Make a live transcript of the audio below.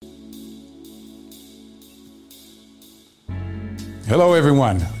Hello,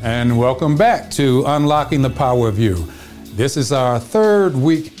 everyone, and welcome back to Unlocking the Power of You. This is our third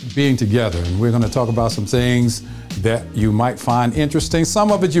week being together, and we're going to talk about some things that you might find interesting. Some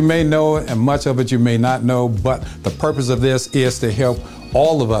of it you may know, and much of it you may not know, but the purpose of this is to help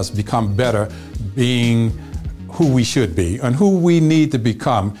all of us become better, being who we should be and who we need to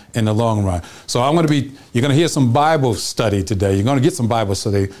become in the long run. So you're going to hear some Bible study today. You're going to get some Bible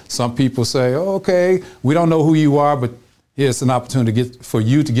study. Some people say, okay, we don't know who you are, but here's an opportunity for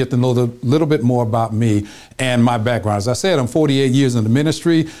you to get to know a little bit more about me and my background. As I said, I'm 48 years in the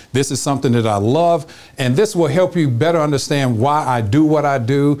ministry. This is something that I love, and this will help you better understand why I do what I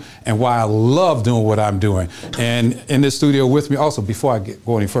do and why I love doing what I'm doing. And in this studio with me also, before I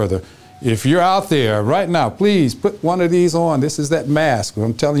go any further, if you're out there right now, please put one of these on. This is that mask.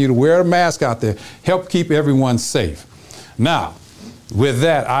 I'm telling you to wear a mask out there. Help keep everyone safe. Now, with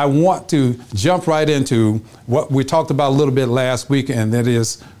that, I want to jump right into what we talked about a little bit last week, and that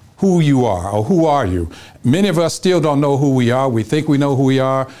is who you are, or who are you. Many of us still don't know who we are. We think we know who we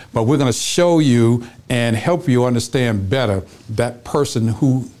are, but we're going to show you and help you understand better that person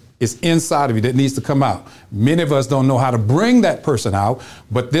who is inside of you that needs to come out. Many of us don't know how to bring that person out,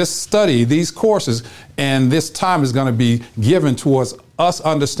 but this study, these courses, and this time is going to be given towards us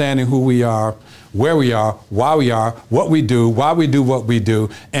understanding who we are, where we are, why we are, what we do, why we do what we do,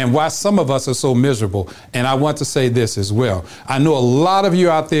 and why some of us are so miserable. And I want to say this as well. I know a lot of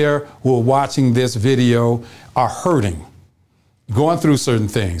you out there who are watching this video are hurting, going through certain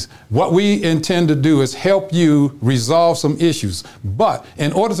things. What we intend to do is help you resolve some issues. But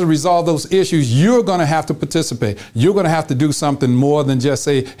in order to resolve those issues, you're going to have to participate. You're going to have to do something more than just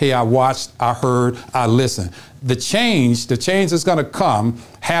say, hey, I watched, I heard, I listened. The change that's going to come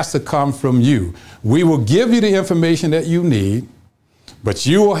has to come from you. We will give you the information that you need, but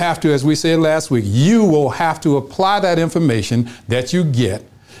you will have to, as we said last week, you will have to apply that information that you get.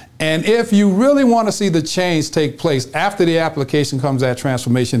 And if you really want to see the change take place after the application comes that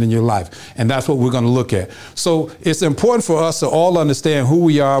transformation in your life. And that's what we're going to look at. So it's important for us to all understand who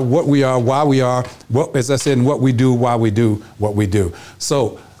we are, why we are, as I said, and what we do, why we do what we do.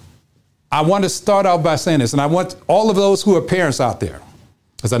 So I want to start out by saying this, and I want all of those who are parents out there,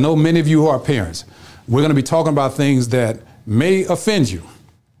 because I know many of you who are parents, we're going to be talking about things that may offend you.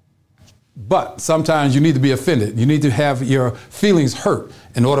 But sometimes you need to be offended. You need to have your feelings hurt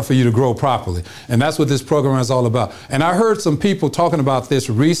in order for you to grow properly. And that's what this program is all about. And I heard some people talking about this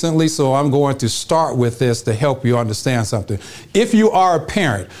recently, so I'm going to start with this to help you understand something. If you are a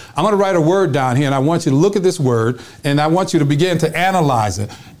parent, I'm going to write a word down here, and I want you to look at this word, and I want you to begin to analyze it.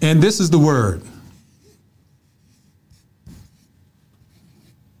 And this is the word.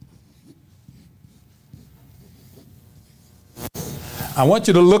 I want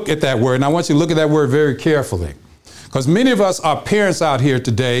you to look at that word, and I want you to look at that word very carefully. Because many of us are parents out here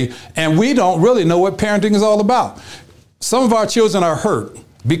today, and we don't really know what parenting is all about. Some of our children are hurt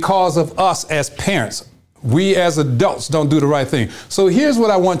because of us as parents. We as adults don't do the right thing. So here's what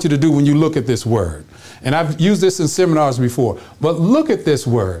I want you to do when you look at this word. And I've used this in seminars before, but look at this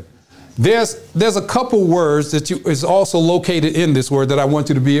word. There's a couple words that is also located in this word that I want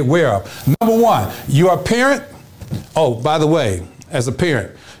you to be aware of. Number one, you're a parent. Oh, by the way, as a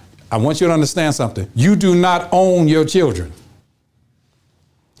parent, I want you to understand something. You do not own your children.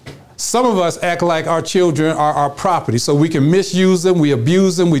 Some of us act like our children are our property, so we can misuse them, we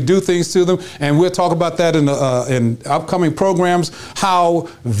abuse them, we do things to them, and we'll talk about that in upcoming programs, how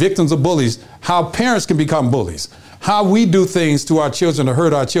victims of bullies, how parents can become bullies, how we do things to our children to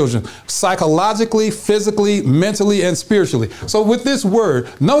hurt our children, psychologically, physically, mentally, and spiritually. So with this word,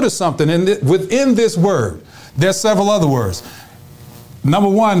 notice something, within this word, there's several other words. Number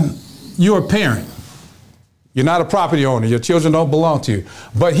one, you're a parent. You're not a property owner. Your children don't belong to you.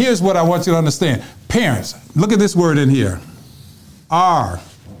 But here's what I want you to understand. Parents, look at this word in here. Are.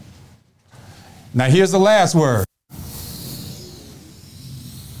 Now here's the last word.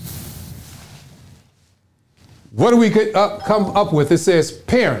 What do we come up with? It says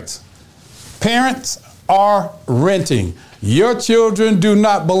parents. Parents are renting. Your children do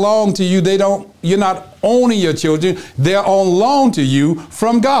not belong to you. You're not owning your children. They're on loan to you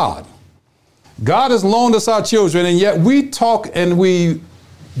from God. God has loaned us our children, and yet we talk and we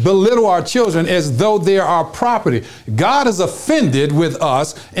belittle our children as though they're our property. God is offended with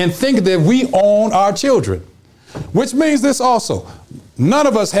us and think that we own our children, which means this also. None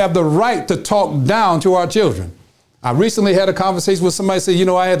of us have the right to talk down to our children. I recently had a conversation with somebody who said,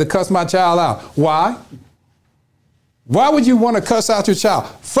 I had to cuss my child out. Why? Why would you want to cuss out your child?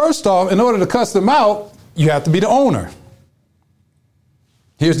 First off, in order to cuss them out, you have to be the owner.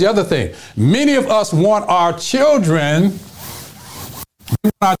 Here's the other thing. Many of us want our children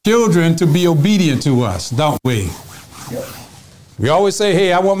want our children to be obedient to us, don't we? Yep. We always say,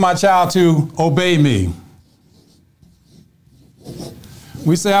 hey, I want my child to obey me.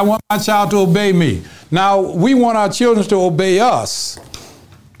 We say, I want my child to obey me. Now, we want our children to obey us.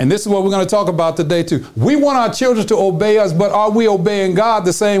 And this is what we're going to talk about today, too. We want our children to obey us, but are we obeying God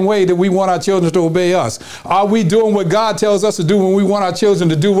the same way that we want our children to obey us? Are we doing what God tells us to do when we want our children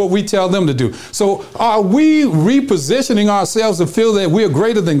to do what we tell them to do? So are we repositioning ourselves to feel that we are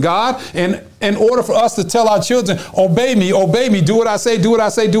greater than God? And in order for us to tell our children, obey me, do what I say, do what I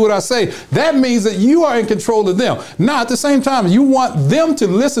say, do what I say, that means that you are in control of them. Now, at the same time, you want them to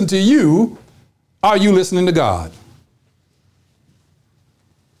listen to you. Are you listening to God?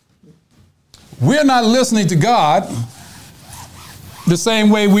 We're not listening to God the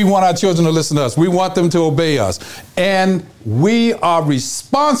same way we want our children to listen to us. We want them to obey us. And we are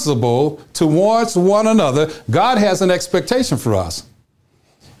responsible towards one another. God has an expectation for us.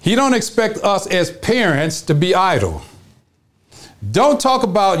 He don't expect us as parents to be idle. Don't talk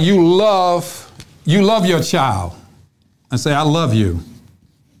about you love your child and say, I love you.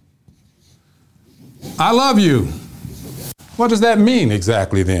 I love you. What does that mean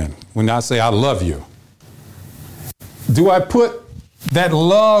exactly then when I say I love you? Do I put that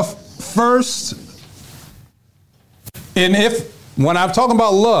love first? And when I'm talking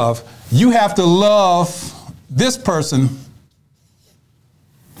about love, you have to love this person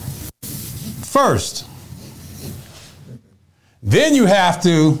first. Then you have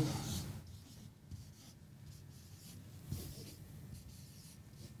to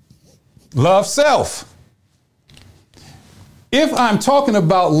love self. If I'm talking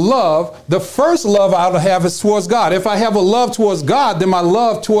about love, the first love I ought to have is towards God. If I have a love towards God, then my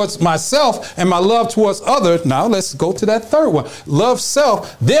love towards myself and my love towards others. Now let's go to that third one. Love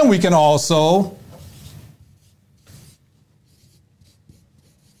self. Then we can also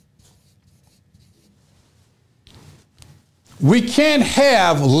we can't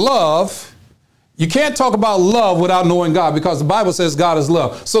have love. You can't talk about love without knowing God, because the Bible says God is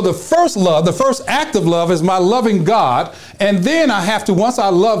love. So the first love, the first act of love is my loving God. And then I have to, once I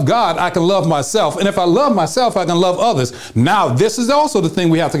love God, I can love myself. And if I love myself, I can love others. Now, this is also the thing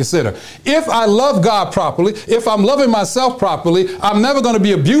we have to consider. If I love God properly, if I'm loving myself properly, I'm never going to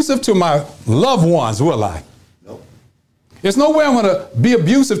be abusive to my loved ones, will I? Nope. There's no way I'm going to be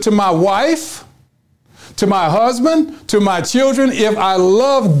abusive to my wife, to my husband, to my children, if I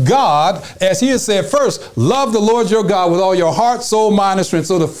love God, as he has said first, love the Lord your God with all your heart, soul, mind, and strength.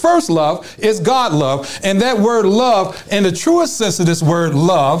 So the first love is God love. And that word love, in the truest sense of this word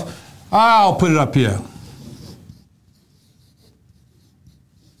love, I'll put it up here.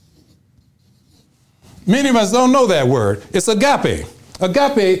 Many of us don't know that word. It's agape.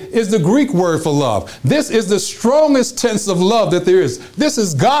 Agape is the Greek word for love. This is the strongest tense of love that there is. This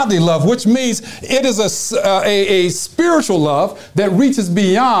is godly love, which means it is a spiritual love that reaches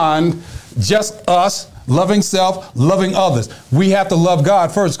beyond just us loving self, loving others. We have to love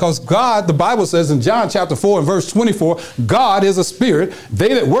God first, because God, the Bible says in John chapter 4 and verse 24, God is a spirit.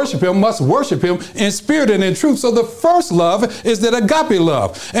 They that worship him must worship him in spirit and in truth. So the first love is that agape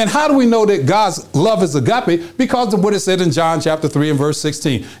love. And how do we know that God's love is agape? Because of what it said in John chapter 3 and verse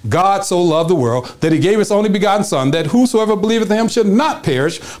 16. God so loved the world that he gave his only begotten son, that whosoever believeth in him should not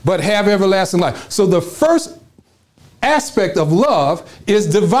perish, but have everlasting life. So the first aspect of love is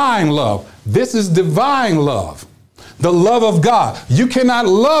divine love. This is divine love, the love of God. You cannot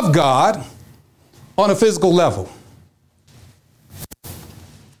love God on a physical level.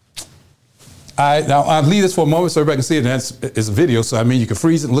 Now I'll leave this for a moment so everybody can see it. It's a video, so I mean you can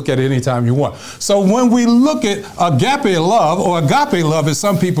freeze it and look at it anytime you want. So when we look at agape love, or agape love as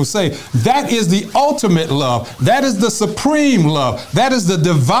some people say, that is the ultimate love. That is the supreme love. That is the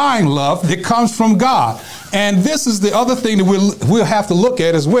divine love that comes from God. And this is the other thing that we'll have to look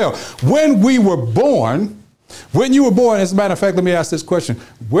at as well. When you were born, as a matter of fact, let me ask this question.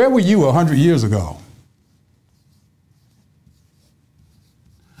 Where were you 100 years ago?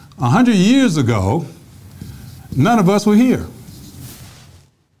 100 years ago, none of us were here.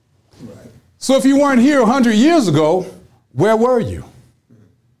 Right. So if you weren't here 100 years ago, where were you?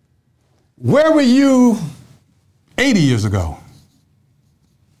 Where were you 80 years ago?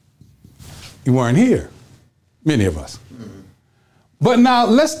 You weren't here, many of us. Mm-hmm. But now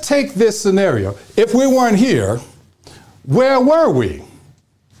let's take this scenario. If we weren't here, where were we?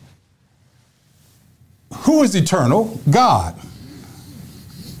 Who is eternal? God.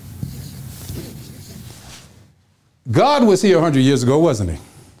 God was here 100 years ago, wasn't he?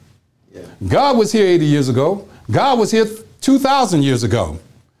 Yeah. God was here 80 years ago. God was here 2,000 years ago.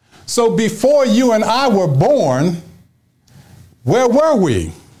 So before you and I were born, Where were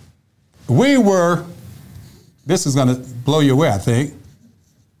we? We were, this is going to blow you away, I think.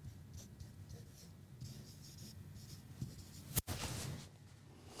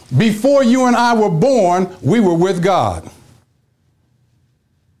 Before you and I were born, we were with God.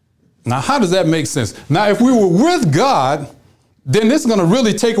 Now, how does that make sense? Now, if we were with God, then this is going to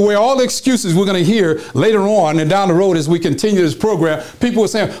really take away all the excuses we're going to hear later on and down the road as we continue this program. People are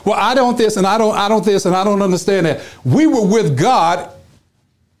saying, well, I don't this and I don't this and I don't understand that. We were with God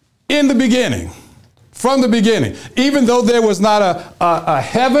in the beginning, from the beginning. Even though there was not a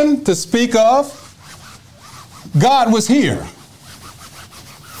heaven to speak of, God was here.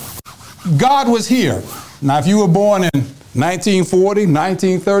 God was here. Now, if you were born in 1940,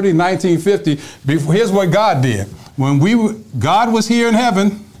 1930, 1950, here's what God did. When God was here in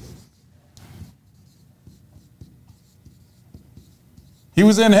heaven, he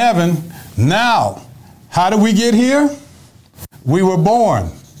was in heaven. Now, how did we get here? We were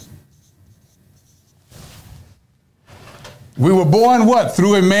born. We were born what?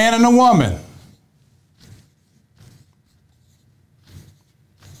 Through a man and a woman.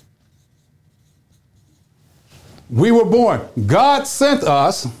 We were born. God sent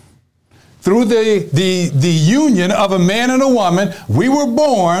us through the union of a man and a woman. We were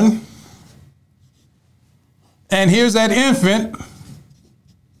born. And here's that infant.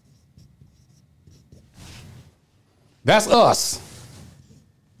 That's us.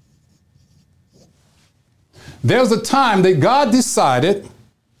 There's a time that God decided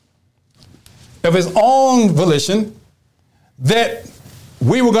of his own volition that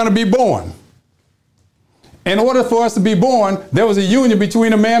we were going to be born. In order for us to be born, there was a union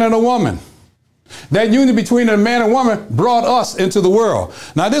between a man and a woman. That union between a man and woman brought us into the world.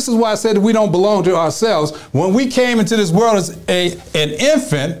 Now, this is why I said we don't belong to ourselves. When we came into this world as an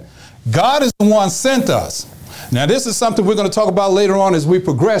infant, God is the one sent us. Now, this is something we're going to talk about later on as we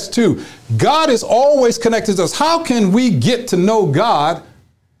progress too. God is always connected to us. How can we get to know God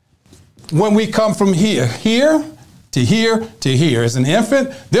when we come from here to here to here? As an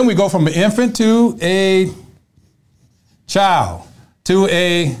infant, then we go from an infant to a child, to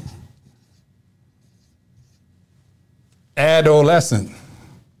a adolescent,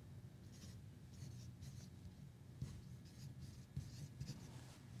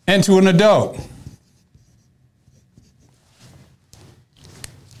 and to an adult.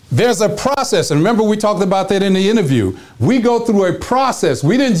 There's a process, and remember we talked about that in the interview. We go through a process.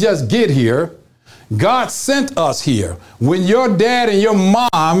 We didn't just get here. God sent us here. When your dad and your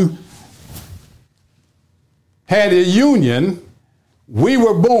mom had a union, we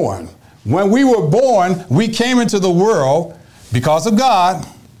were born. When we were born, we came into the world because of God.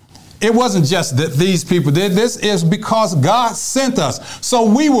 It wasn't just that these people did this, is because God sent us. So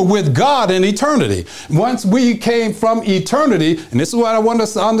we were with God in eternity. Once we came from eternity, and this is what I want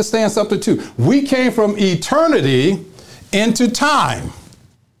us to understand something too. We came from eternity into time.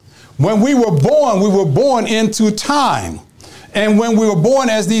 When we were born into time. And when we were born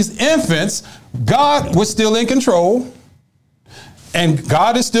as these infants, God was still in control. And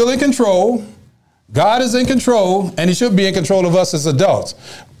God is still in control. God is in control, and he should be in control of us as adults.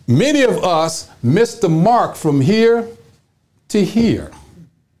 Many of us miss the mark from here to here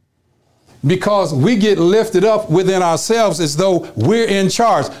because we get lifted up within ourselves as though we're in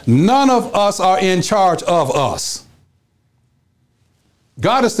charge. None of us are in charge of us.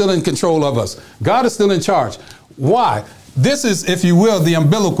 God is still in control of us. God is still in charge. Why? This is, if you will, the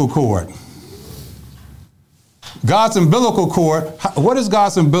umbilical cord. God's umbilical cord. What is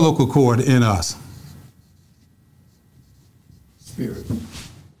God's umbilical cord in us? Spirit.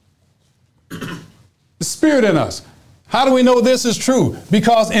 The Spirit in us. How do we know this is true?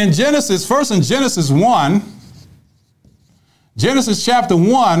 Because in Genesis, first in Genesis 1, Genesis chapter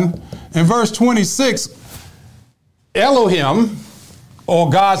 1 and verse 26, Elohim, or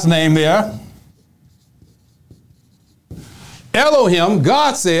God's name there, Elohim,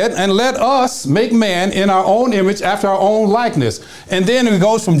 God said, and let us make man in our own image after our own likeness. And then it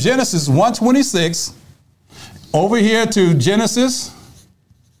goes from Genesis 1:26 over here to Genesis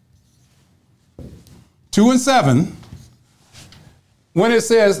 2:7, when it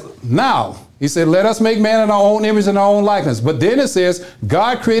says, now, he said, let us make man in our own image and our own likeness. But then it says,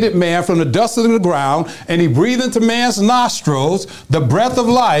 God created man from the dust of the ground, and he breathed into man's nostrils the breath of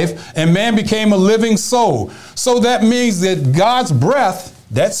life, and man became a living soul. So that means that God's breath,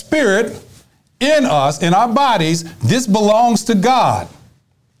 that spirit in us, in our bodies, this belongs to God.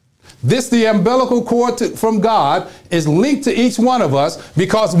 This, the umbilical cord from God, is linked to each one of us,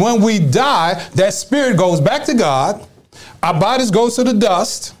 because when we die, that spirit goes back to God, our bodies go to the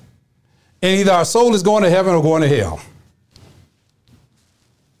dust, and either our soul is going to heaven or going to hell.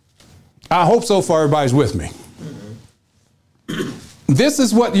 I hope so far everybody's with me. This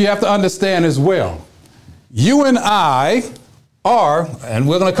is what you have to understand as well. You and I are, and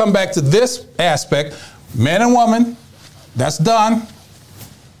we're going to come back to this aspect, man and woman, that's done.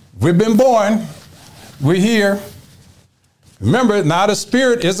 We've been born. We're here. Remember, now the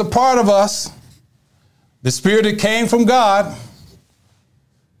Spirit is a part of us. The Spirit that came from God.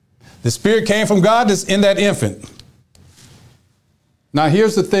 The Spirit came from God that's in that infant. Now,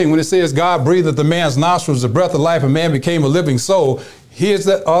 here's the thing. When it says God breathed at the man's nostrils the breath of life and man became a living soul, here's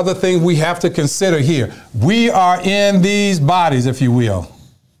the other thing we have to consider here. We are in these bodies, if you will.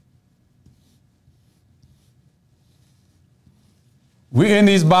 We're in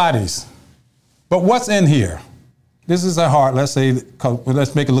these bodies. But what's in here? This is our heart. Let's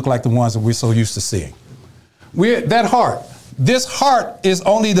make it look like the ones that we're so used to seeing. That heart. This heart is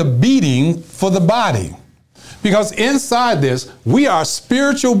only the beating for the body. Because inside this, we are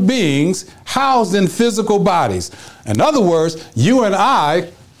spiritual beings housed in physical bodies. In other words, you and I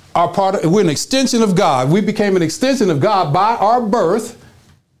we're an extension of God. We became an extension of God by our birth.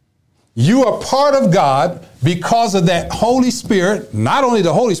 You are part of God because of that Holy Spirit, not only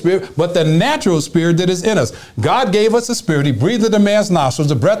the Holy Spirit, but the natural spirit that is in us. God gave us a spirit. He breathed into man's nostrils,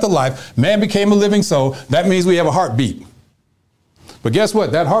 the breath of life. Man became a living soul. That means we have a heartbeat. But guess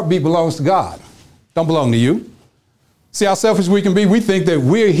what? That heartbeat belongs to God. Don't belong to you. See how selfish we can be? We think that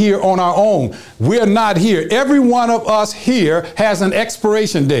we're here on our own. We're not here. Every one of us here has an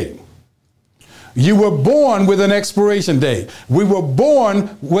expiration date. You were born with an expiration date. We were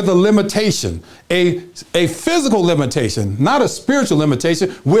born with a limitation, a physical limitation, not a spiritual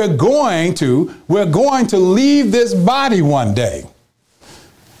limitation. We're going to leave this body one day.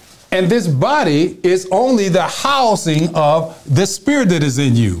 And this body is only the housing of the spirit that is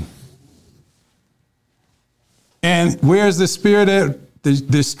in you. And where's the spirit at?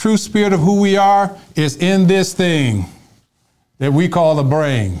 This true spirit of who we are is in this thing that we call the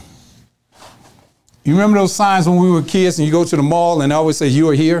brain. You remember those signs when we were kids and you go to the mall and they always say, you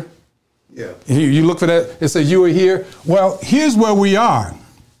are here? Yeah. You look for that, it says, you are here. Well, here's where we are.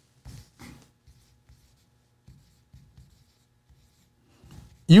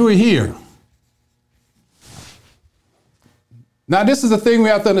 You are here. Now, this is the thing we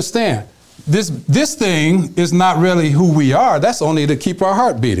have to understand. This thing is not really who we are. That's only to keep our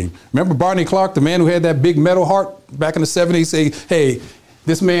heart beating. Remember Barney Clark, the man who had that big metal heart back in the 70s, say, hey,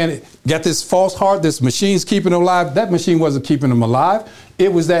 this man got this false heart, this machine's keeping him alive. That machine wasn't keeping him alive.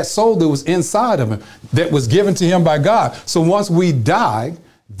 It was that soul that was inside of him that was given to him by God. So once we die,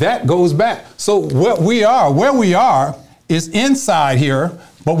 that goes back. So where we are is inside here,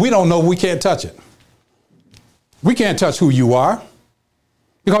 but we don't know, we can't touch it. We can't touch who you are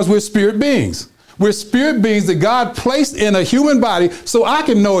because we're spirit beings. We're spirit beings that God placed in a human body so I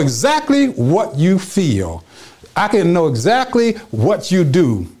can know exactly what you feel. I can know exactly what you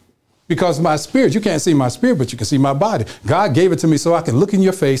do because my spirit, you can't see my spirit, but you can see my body. God gave it to me so I can look in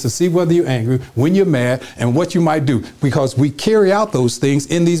your face and see whether you're angry, when you're mad, and what you might do because we carry out those things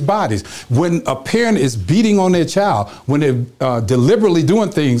in these bodies. When a parent is beating on their child, when they're deliberately doing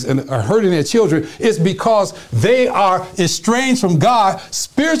things and are hurting their children, it's because they are estranged from God.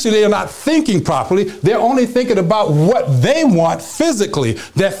 Spiritually, they're not thinking properly. They're only thinking about what they want physically,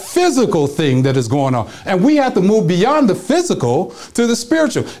 that physical thing that is going on. And we have to move beyond the physical to the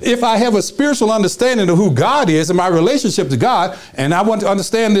spiritual. If I have a spiritual understanding of who God is and my relationship to God, and I want to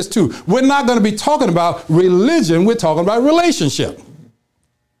understand this too, we're not going to be talking about religion, we're talking about relationship.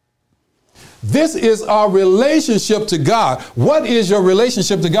 This is our relationship to God. What is your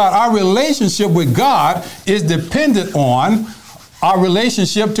relationship to God? Our relationship with God is dependent on our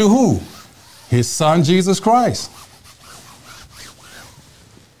relationship to who? His Son, Jesus Christ.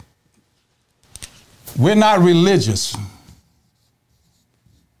 We're not religious.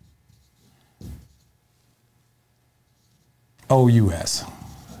 O-U-S.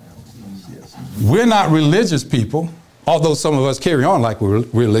 We're not religious people, although some of us carry on like we're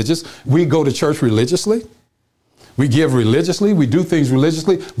religious. We go to church religiously. We give religiously. We do things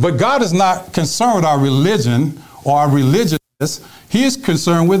religiously. But God is not concerned with our religion or our religiousness. He is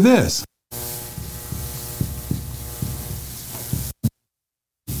concerned with this.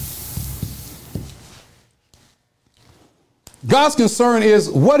 God's concern is,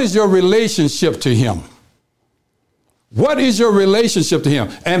 what is your relationship to him? What is your relationship to him?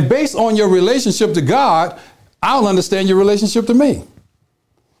 And based on your relationship to God, I'll understand your relationship to me.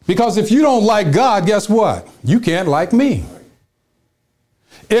 Because if you don't like God, guess what? You can't like me.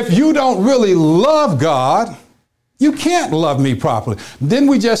 If you don't really love God, You can't love me properly. Didn't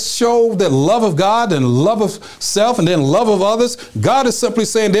we just show the love of God and love of self and then love of others? God is simply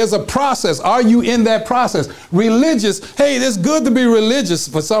saying there's a process. Are you in that process? Religious, hey, it's good to be religious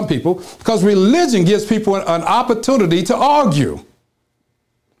for some people because religion gives people an opportunity to argue.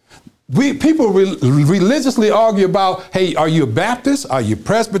 People religiously argue about, hey, are you a Baptist? Are you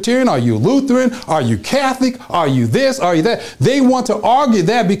Presbyterian? Are you Lutheran? Are you Catholic? Are you this? Are you that? They want to argue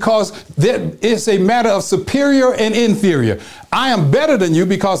that because it's a matter of superior and inferior. I am better than you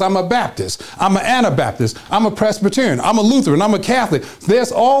because I'm a Baptist. I'm an Anabaptist. I'm a Presbyterian. I'm a Lutheran. I'm a Catholic.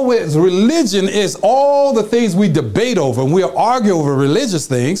 There's always, religion is all the things we debate over, and we'll argue over religious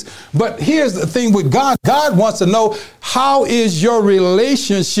things. But here's the thing with God. God wants to know, how is your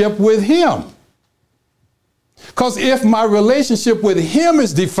relationship with Him? Because if my relationship with Him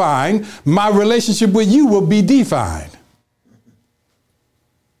is defined, my relationship with you will be defined.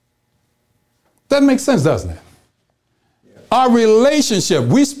 That makes sense, doesn't it? Our relationship,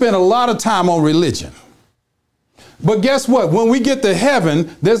 we spend a lot of time on religion. But guess what? When we get to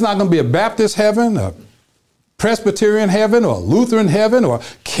heaven, there's not going to be a Baptist heaven, a Presbyterian heaven, or Lutheran heaven, or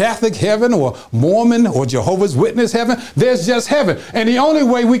Catholic heaven, or Mormon or Jehovah's Witness heaven. There's just heaven. And the only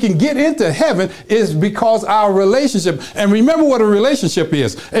way we can get into heaven is because our relationship. And remember what a relationship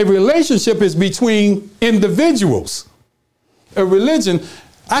is. A relationship is between individuals. A religion,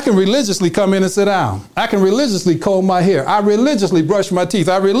 I can religiously come in and sit down. I can religiously comb my hair. I religiously brush my teeth.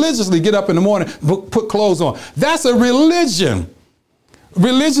 I religiously get up in the morning, put clothes on. That's a religion.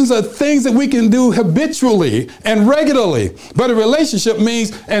 Religions are things that we can do habitually and regularly. But a relationship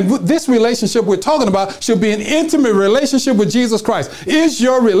means, and this relationship we're talking about should be an intimate relationship with Jesus Christ. Is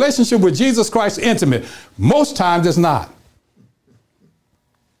your relationship with Jesus Christ intimate? Most times it's not.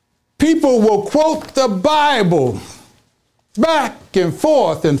 People will quote the Bible back and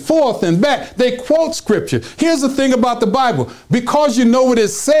forth and forth and back. They quote scripture. Here's the thing about the Bible. Because you know what it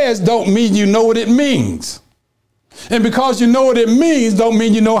says don't mean you know what it means. And because you know what it means don't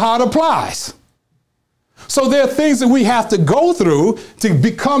mean you know how it applies. So there are things that we have to go through to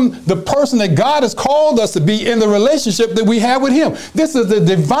become the person that God has called us to be in the relationship that we have with Him. This is the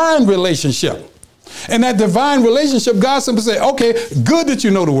divine relationship. And that divine relationship, God simply said, okay, good that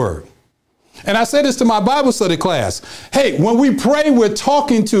you know the word. And I said this to my Bible study class. Hey, when we pray, we're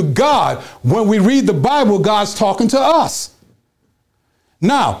talking to God. When we read the Bible, God's talking to us.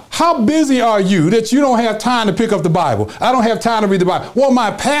 Now, how busy are you that you don't have time to pick up the Bible? I don't have time to read the Bible. Well,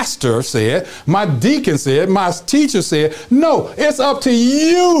 my pastor said, my deacon said, my teacher said, no, it's up to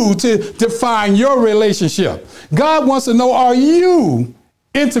you to define your relationship. God wants to know, are you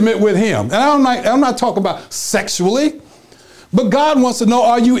intimate with Him? And I'm not talking about sexually. But God wants to know,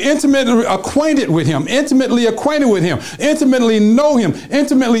 are you intimately acquainted with Him, intimately acquainted with Him, intimately know Him,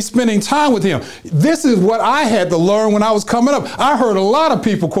 intimately spending time with Him? This is what I had to learn when I was coming up. I heard a lot of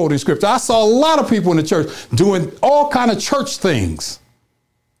people quoting scripture. I saw a lot of people in the church doing all kind of church things,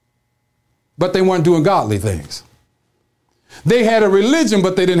 but they weren't doing godly things. They had a religion,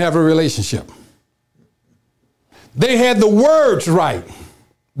 but they didn't have a relationship. They had the words right,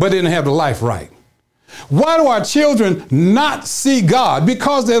 but didn't have the life right. Why do our children not see God?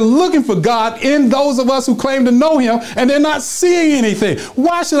 Because they're looking for God in those of us who claim to know Him, and they're not seeing anything.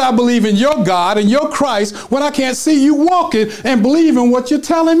 Why should I believe in your God and your Christ when I can't see you walking and believe in what you're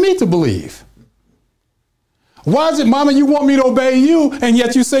telling me to believe? Why is it, Mama, you want me to obey you, and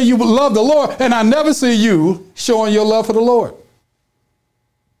yet you say you love the Lord, and I never see you showing your love for the Lord?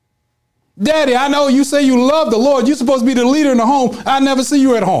 Daddy, I know you say you love the Lord. You're supposed to be the leader in the home. I never see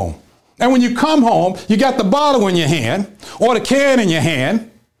you at home. And when you come home, you got the bottle in your hand or the can in your hand,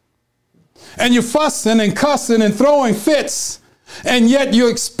 and you're fussing and cussing and throwing fits, and yet you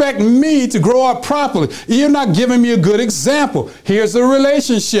expect me to grow up properly. You're not giving me a good example. Here's the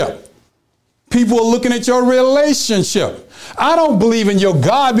relationship. People are looking at your relationship. I don't believe in your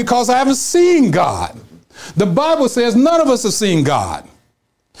God because I haven't seen God. The Bible says none of us have seen God.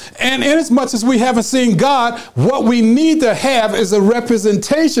 And inasmuch as we haven't seen God, what we need to have is a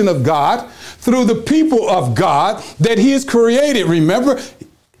representation of God through the people of God that He has created. Remember,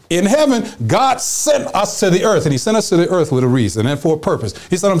 in heaven, God sent us to the earth, and He sent us to the earth with a reason and for a purpose.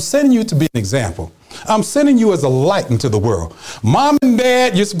 He said, I'm sending you to be an example. I'm sending you as a light into the world. Mom and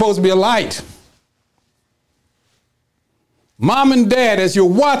Dad, you're supposed to be a light. Mom and Dad, as you're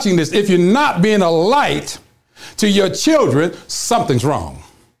watching this, if you're not being a light to your children, something's wrong.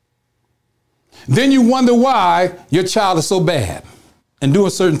 Then you wonder why your child is so bad and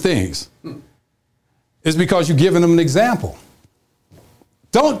doing certain things. It's because you're giving them an example.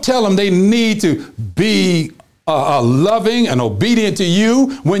 Don't tell them they need to be loving and obedient to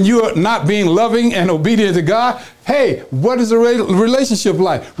you, when you're not being loving and obedient to God, hey, what is the relationship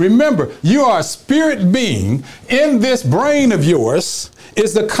like? Remember, you are a spirit being. In this brain of yours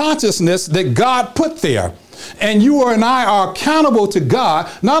is the consciousness that God put there. And you and I are accountable to God.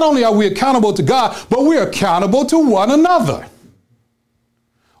 Not only are we accountable to God, but we're accountable to one another.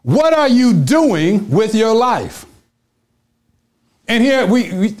 What are you doing with your life? And here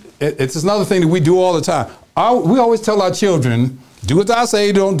it's another thing that we do all the time. We always tell our children, do as I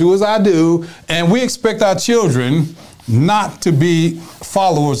say, don't do as I do. And we expect our children not to be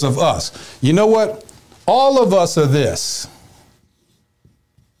followers of us. You know what? All of us are this.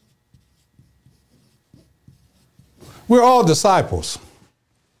 We're all disciples.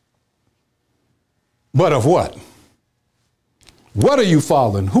 But of what? What are you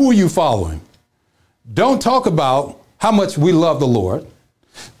following? Who are you following? Don't talk about how much we love the Lord.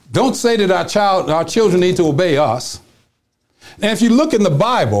 Don't say that our children need to obey us. And if you look in the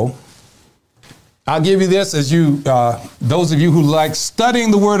Bible, I'll give you this as those of you who like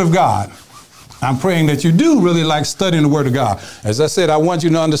studying the Word of God. I'm praying that you do really like studying the Word of God. As I said, I want you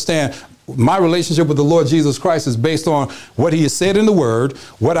to understand my relationship with the Lord Jesus Christ is based on what he has said in the Word,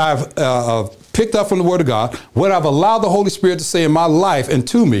 what I've picked up from the Word of God, what I've allowed the Holy Spirit to say in my life and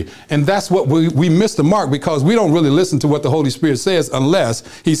to me. And that's what we miss the mark, because we don't really listen to what the Holy Spirit says unless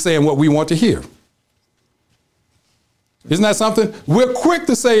he's saying what we want to hear. Isn't that something? We're quick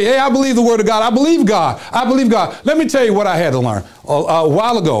to say, hey, I believe the Word of God. I believe God. I believe God. Let me tell you what I had to learn. A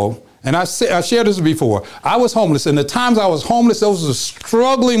while ago, and I shared this before, I was homeless. And the times I was homeless, those were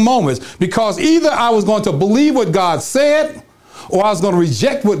struggling moments, because either I was going to believe what God said or I was going to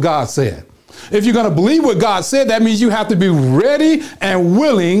reject what God said. If you're going to believe what God said, that means you have to be ready and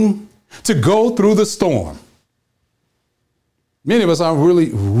willing to go through the storm. Many of us are really,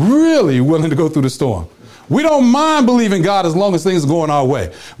 really willing to go through the storm. We don't mind believing God as long as things are going our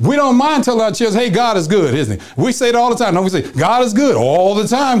way. We don't mind telling our children, hey, God is good, isn't he? We say it all the time. No, we say, God is good all the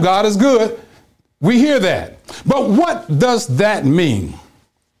time. God is good. We hear that. But what does that mean?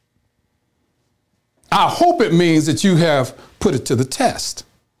 I hope it means that you have put it to the test.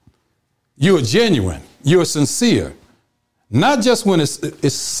 You are genuine. You are sincere. Not just when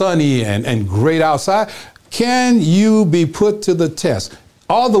it's sunny and great outside. Can you be put to the test?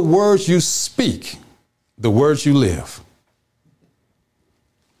 Are the words you speak the words you live?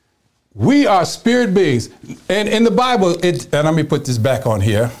 We are spirit beings. And in the Bible, and let me put this back on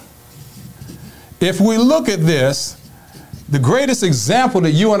here. If we look at this, the greatest example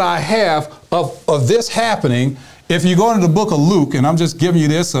that you and I have of this happening, if you go into the book of Luke, and I'm just giving you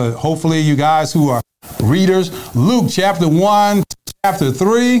this, hopefully you guys who are readers, Luke chapter 1, chapter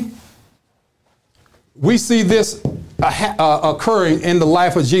 3, we see this occurring in the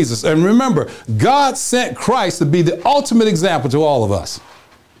life of Jesus. And remember, God sent Christ to be the ultimate example to all of us.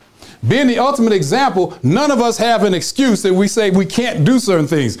 Being the ultimate example, none of us have an excuse that we say we can't do certain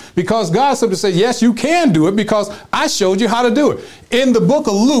things, because God simply said, yes, you can do it because I showed you how to do it. In the book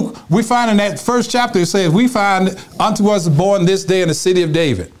of Luke, we find in that first chapter, it says, we find unto us born this day in the city of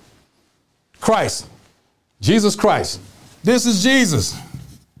David. Christ, Jesus Christ. This is Jesus.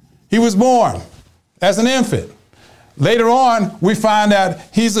 He was born as an infant. Later on, we find that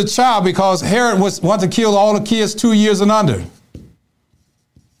he's a child because Herod wanted to kill all the kids 2 years and under.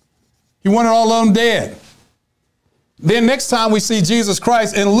 He wanted all of them dead. Then next time we see Jesus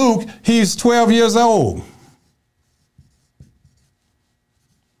Christ in Luke, he's 12 years old.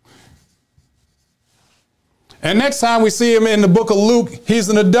 And next time we see him in the book of Luke, he's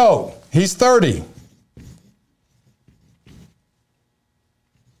an adult. He's 30.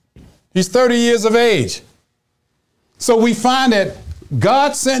 He's 30 years of age. So we find that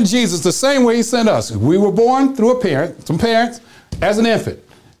God sent Jesus the same way he sent us. We were born through some parents, as an infant.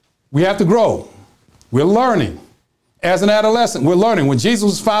 We have to grow. We're learning. As an adolescent, we're learning. When Jesus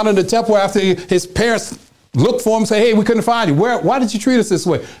was found in the temple after his parents looked for him and said, hey, we couldn't find you. Why did you treat us this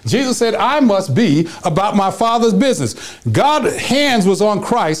way? Jesus said, I must be about my Father's business. God's hands was on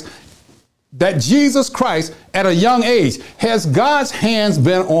Christ, that Jesus Christ at a young age. Has God's hands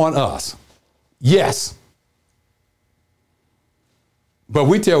been on us? Yes. But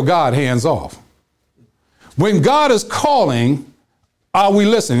we tell God hands off. When God is calling, are we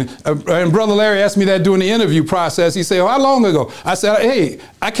listening? And Brother Larry asked me that during the interview process. He said, how long ago? I said, hey,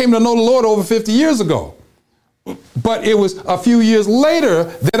 I came to know the Lord over 50 years ago. But it was a few years later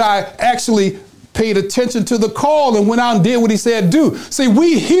that I actually paid attention to the call and went out and did what he said do. See,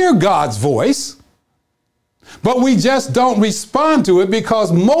 we hear God's voice, but we just don't respond to it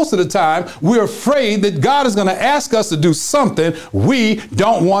because most of the time we're afraid that God is going to ask us to do something we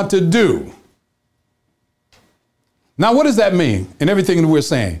don't want to do. Now, what does that mean in everything that we're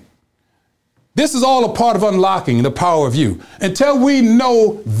saying? This is all a part of unlocking the power of you. Until we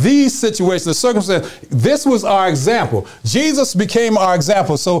know these situations, the circumstances, this was our example. Jesus became our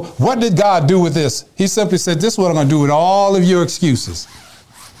example. So what did God do with this? He simply said, this is what I'm going to do with all of your excuses.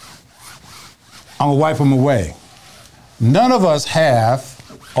 I'm going to wipe them away. None of us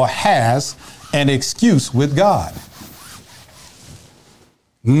have or has an excuse with God.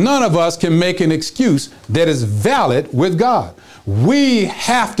 None of us can make an excuse that is valid with God. We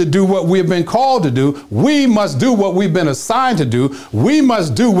have to do what we've been called to do. We must do what we've been assigned to do. We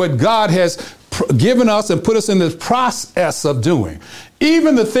must do what God has given us and put us in this process of doing.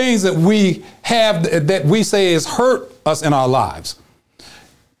 Even the things that we have that we say has hurt us in our lives.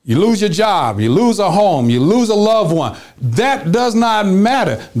 You lose your job, you lose a home, you lose a loved one. That does not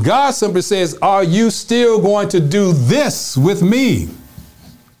matter. God simply says, are you still going to do this with me?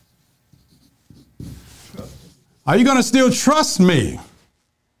 Are you going to still trust me?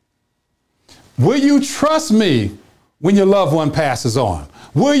 Will you trust me when your loved one passes on?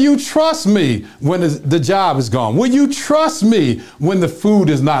 Will you trust me when the job is gone? Will you trust me when the food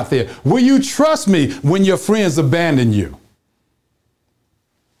is not there? Will you trust me when your friends abandon you?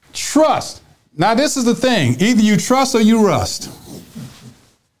 Trust. Now, this is the thing. Either you trust or you rust.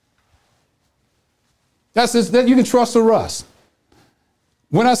 That's it. You can trust or rust.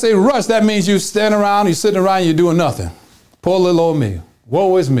 When I say rust, that means you stand around, you're sitting around, you're doing nothing. Poor little old me.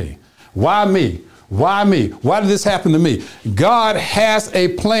 Woe is me. Why me? Why me? Why did this happen to me? God has a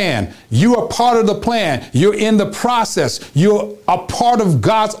plan. You are part of the plan. You're in the process. You're a part of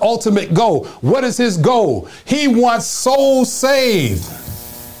God's ultimate goal. What is his goal? He wants souls saved.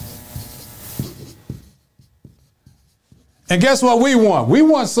 And guess what we want? We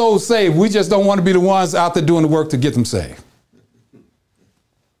want souls saved. We just don't want to be the ones out there doing the work to get them saved.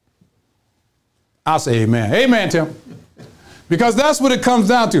 I'll say amen. Amen, Tim. Because that's what it comes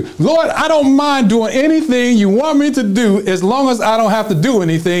down to. Lord, I don't mind doing anything you want me to do as long as I don't have to do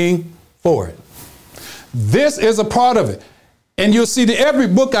anything for it. This is a part of it. And you'll see that every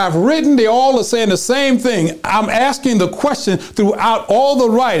book I've written, they all are saying the same thing. I'm asking the question throughout all the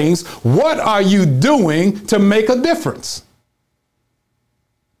writings, what are you doing to make a difference?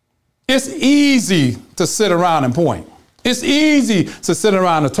 It's easy to sit around and point. It's easy to sit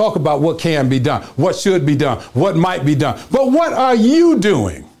around and talk about what can be done, what should be done, what might be done. But what are you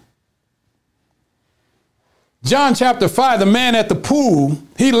doing? John chapter 5, the man at the pool,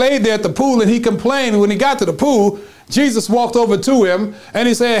 he laid there at the pool and he complained. When he got to the pool, Jesus walked over to him and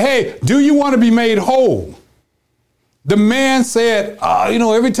he said, hey, do you want to be made whole? The man said,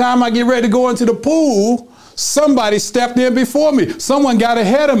 every time I get ready to go into the pool, somebody stepped in before me. Someone got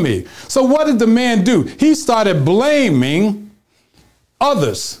ahead of me. So what did the man do? He started blaming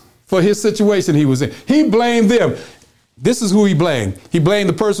others for his situation he was in. He blamed them. This is who he blamed. He blamed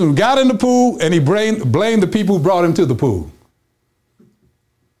the person who got in the pool, and he blamed the people who brought him to the pool.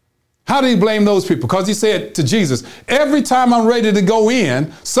 How did he blame those people? Because he said to Jesus, every time I'm ready to go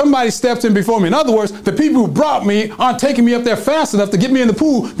in, somebody steps in before me. In other words, the people who brought me aren't taking me up there fast enough to get me in the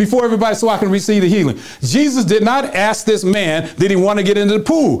pool before everybody so I can receive the healing. Jesus did not ask this man, did he want to get into the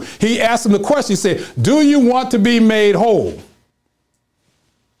pool? He asked him the question. He said, do you want to be made whole?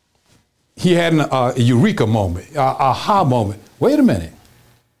 He had a eureka moment, a aha moment. Wait a minute.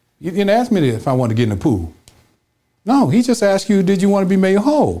 You didn't ask me if I want to get in the pool. No, he just asked you, did you want to be made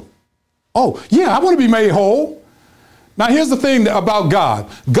whole? Oh, yeah, I want to be made whole. Now, here's the thing about God.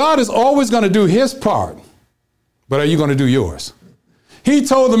 God is always going to do his part, but are you going to do yours? He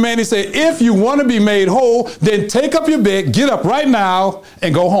told the man, he said, if you want to be made whole, then take up your bed, get up right now,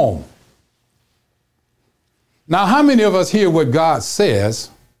 and go home. Now, how many of us hear what God says,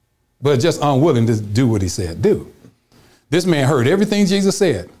 but are just unwilling to do what he said do? This man heard everything Jesus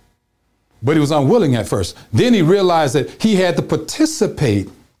said, but he was unwilling at first. Then he realized that he had to participate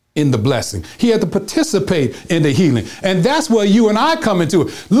in the blessing. He had to participate in the healing. And that's where you and I come into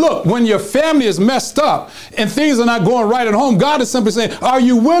it. Look, when your family is messed up and things are not going right at home, God is simply saying, are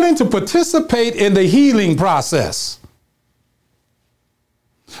you willing to participate in the healing process?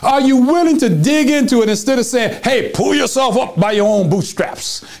 Are you willing to dig into it instead of saying, hey, pull yourself up by your own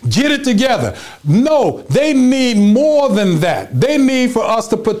bootstraps, get it together? No, they need more than that. They need for us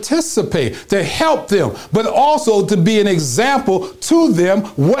to participate, to help them, but also to be an example to them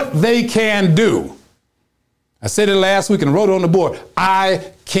what they can do. I said it last week and wrote it on the board.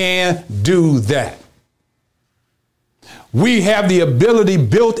 I can do that. We have the ability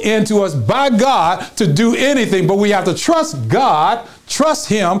built into us by God to do anything, but we have to trust God, trust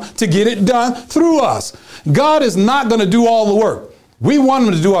him to get it done through us. God is not going to do all the work. We want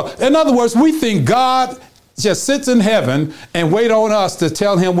him to do all. In other words, we think God's just sits in heaven and wait on us to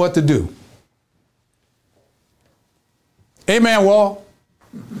tell him what to do. Amen, Wall?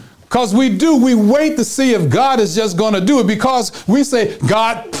 Because we wait to see if God is just going to do it, because we say,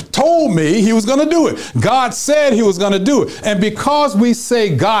 God told me he was going to do it. God said he was going to do it. And because we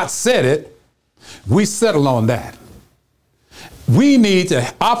say God said it, we settle on that. We need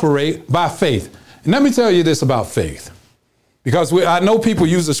to operate by faith. And let me tell you this about faith. Because I know people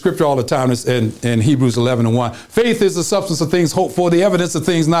use the scripture all the time in Hebrews 11:1. Faith is the substance of things hoped for, the evidence of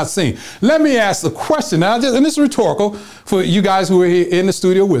things not seen. Let me ask the question now, and this is rhetorical for you guys who are here in the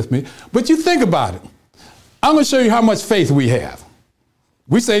studio with me, but you think about it. I'm going to show you how much faith we have.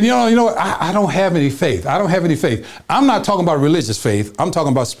 We say, you know what? I don't have any faith. I don't have any faith. I'm not talking about religious faith. I'm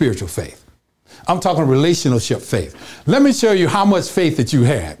talking about spiritual faith. I'm talking relationship faith. Let me show you how much faith that you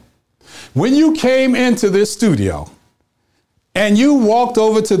had. When you came into this studio, and you walked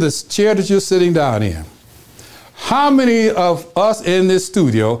over to this chair that you're sitting down in, how many of us in this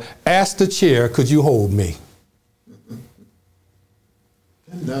studio asked the chair, could you hold me?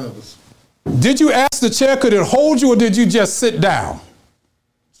 None of us. Did you ask the chair, could it hold you, or did you just sit down?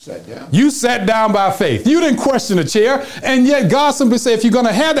 Sat down. You sat down by faith. You didn't question the chair. And yet God simply said, if you're going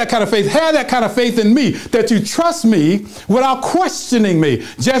to have that kind of faith in me, that you trust me without questioning me.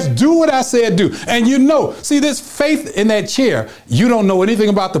 Just do what I said do. And see this faith in that chair. You don't know anything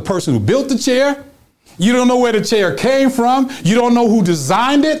about the person who built the chair. You don't know where the chair came from. You don't know who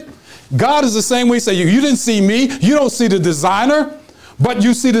designed it. God is the same way. Say, you didn't see me. You don't see the designer. But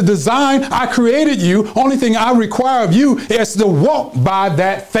you see the design, I created you. Only thing I require of you is to walk by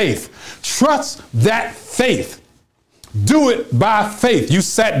that faith. Trust that faith. Do it by faith. You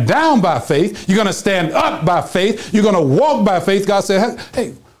sat down by faith. You're going to stand up by faith. You're going to walk by faith. God said,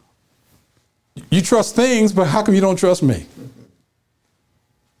 hey, you trust things, but how come you don't trust me?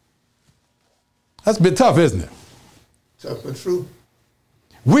 That's a bit tough, isn't it? Tough but true.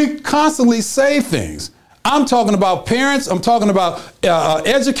 We constantly say things. I'm talking about parents. I'm talking about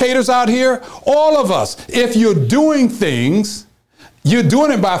educators out here. All of us. If you're doing things, you're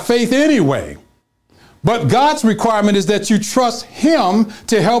doing it by faith anyway. But God's requirement is that you trust him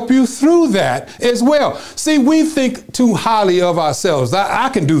to help you through that as well. See, we think too highly of ourselves. I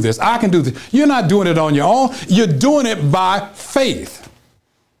can do this. I can do this. You're not doing it on your own. You're doing it by faith.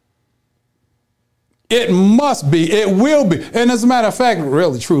 It must be, it will be. And as a matter of fact,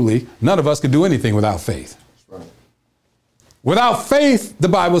 really, truly, none of us can do anything without faith. That's right. Without faith, the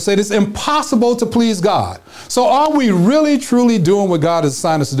Bible said it's impossible to please God. So are we really, truly doing what God has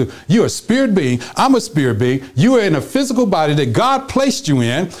assigned us to do? You're a spirit being. I'm a spirit being. You are in a physical body that God placed you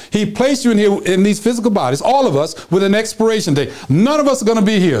in. He placed you in here in these physical bodies, all of us, with an expiration date. None of us are going to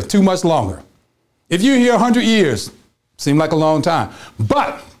be here too much longer. If you're here 100 years, seems like a long time,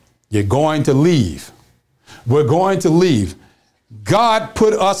 but you're going to leave. We're going to leave. God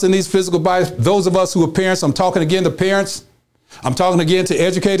put us in these physical bodies. Those of us who are parents, I'm talking again to parents. I'm talking again to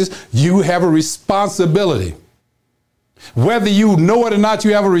educators. You have a responsibility. Whether you know it or not,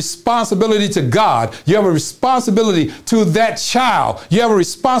 you have a responsibility to God. You have a responsibility to that child. You have a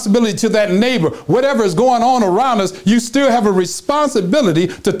responsibility to that neighbor. Whatever is going on around us, you still have a responsibility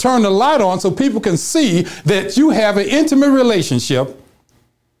to turn the light on so people can see that you have an intimate relationship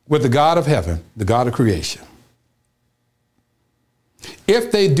with the God of heaven, the God of creation.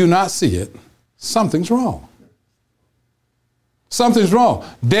 If they do not see it, something's wrong. Something's wrong.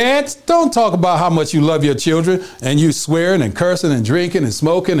 Dads, don't talk about how much you love your children and you swearing and cursing and drinking and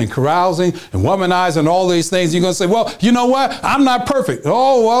smoking and carousing and womanizing and all these things. You're going to say, well, you know what? I'm not perfect.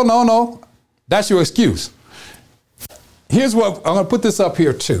 Oh, well, no. That's your excuse. Here's what I'm going to put this up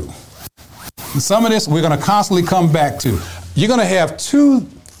here too. And some of this we're going to constantly come back to. You're going to have two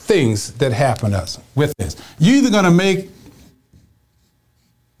things that happen to us with this. You're either going to make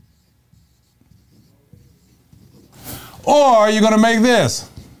or you're going to make this.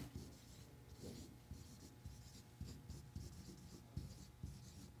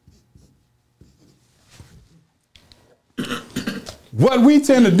 What we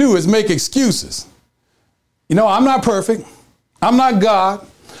tend to do is make excuses. I'm not perfect. I'm not God.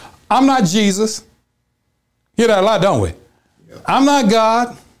 I'm not Jesus. Hear that a lot, don't we? Yep. I'm not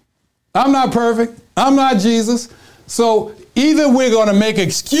God. I'm not perfect. I'm not Jesus. So either we're going to make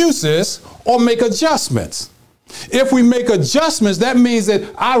excuses or make adjustments. If we make adjustments, that means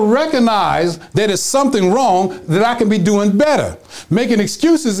that I recognize that it's something wrong that I can be doing better. Making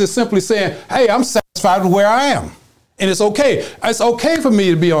excuses is simply saying, hey, I'm satisfied with where I am. And it's okay. It's okay for me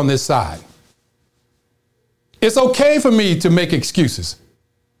to be on this side. It's okay for me to make excuses.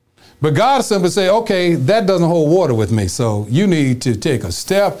 But God simply say, okay, that doesn't hold water with me. So you need to take a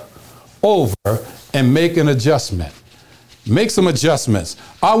step over and make an adjustment. Make some adjustments.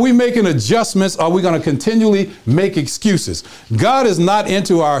 Are we making adjustments? Are we going to continually make excuses? God is not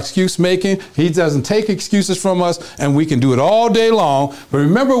into our excuse making. He doesn't take excuses from us, and we can do it all day long. But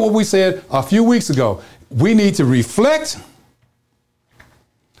remember what we said a few weeks ago. We need to reflect.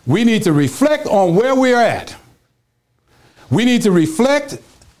 We need to reflect on where we are at. We need to reflect,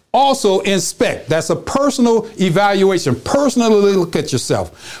 also inspect. That's a personal evaluation. Personally look at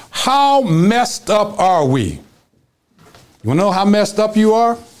yourself. How messed up are we? You want to know how messed up you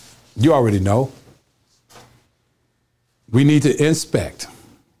are? You already know. We need to inspect.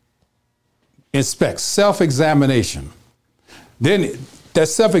 Inspect, self-examination. Then that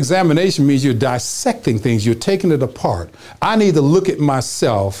self-examination means you're dissecting things. You're taking it apart. I need to look at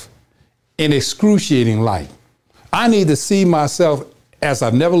myself in excruciating light. I need to see myself as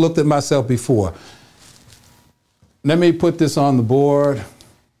I've never looked at myself before. Let me put this on the board.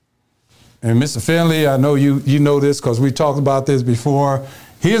 And Mr. Finley, I know you know this because we talked about this before.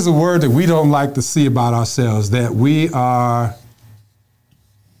 Here's a word that we don't like to see about ourselves, that we are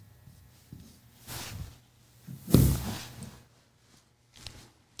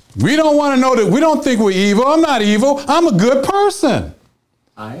we don't want to know that we don't think we're evil. I'm not evil. I'm a good person.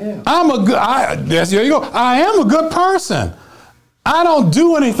 I am. There you go. I am a good person. I don't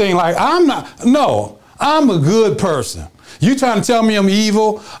do anything like I'm a good person. You trying to tell me I'm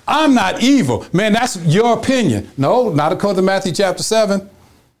evil? I'm not evil. Man, that's your opinion. No, not according to Matthew chapter 7.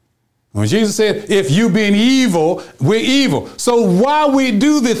 When Jesus said, if you being evil, we're evil. So why we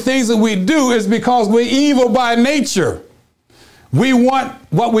do the things that we do is because we're evil by nature. We want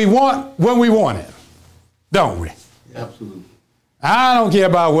what we want when we want it, don't we? Absolutely. I don't care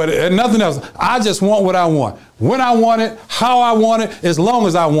about nothing else. I just want what I want. When I want it, how I want it, as long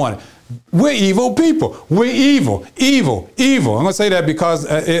as I want it. We're evil people. We're evil, evil, evil. I'm going to say that because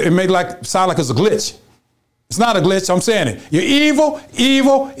it may sound like it's a glitch. It's not a glitch. I'm saying it. You're evil,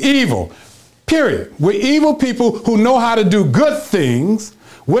 evil, evil. Period. We're evil people who know how to do good things.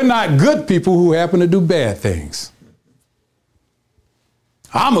 We're not good people who happen to do bad things.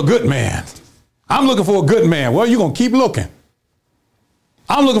 I'm a good man. I'm looking for a good man. Well, you're going to keep looking.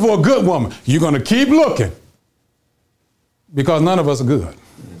 I'm looking for a good woman. You're going to keep looking. Because none of us are good.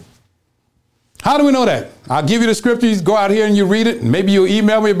 How do we know that? I'll give you the scripture. You go out here and you read it. And maybe you'll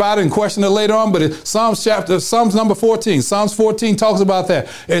email me about it and question it later on. But it's Psalms number 14. Psalms 14 talks about that.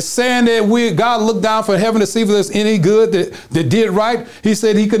 It's saying that God looked down from heaven to see if there's any good that did right. He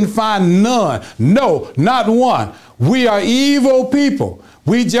said he couldn't find none. No, not one. We are evil people.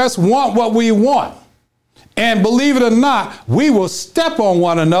 We just want what we want. And believe it or not, we will step on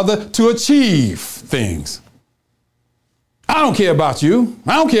one another to achieve things. I don't care about you.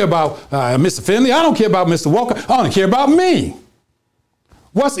 I don't care about Mr. Finley. I don't care about Mr. Walker. I don't care about me.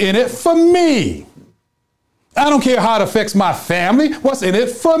 What's in it for me? I don't care how it affects my family. What's in it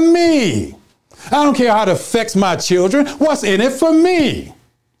for me? I don't care how it affects my children. What's in it for me?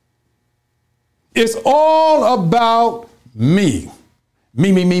 It's all about me.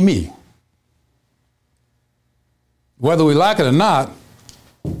 Me, me, me, me. Whether we like it or not,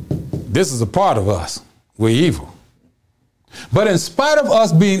 this is a part of us. We're evil. But in spite of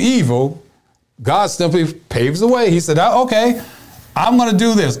us being evil, God simply paves the way. He said, okay, I'm going to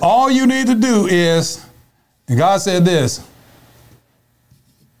do this. All you need to do is, and God said this,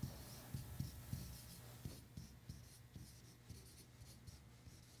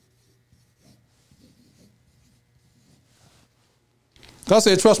 God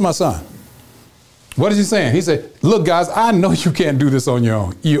said, trust my son. What is he saying? He said, look, guys, I know you can't do this on your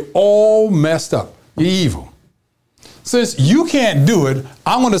own. You're all messed up. You're evil. Since you can't do it,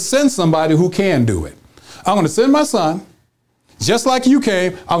 I'm going to send somebody who can do it. I'm going to send my son, just like you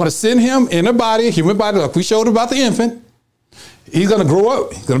came. I'm going to send him in a body, a human body, like we showed about the infant. He's going to grow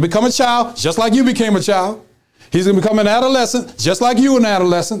up. He's going to become a child, just like you became a child. He's going to become an adolescent, just like you an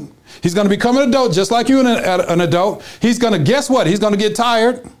adolescent. He's going to become an adult, just like you an adult. He's going to, guess what? He's going to get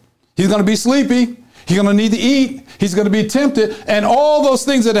tired. He's going to be sleepy. He's going to need to eat. He's going to be tempted. And all those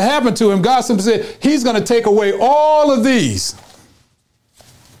things that have happened to him, God simply said, he's going to take away all of these.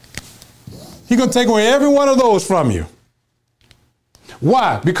 He's going to take away every one of those from you.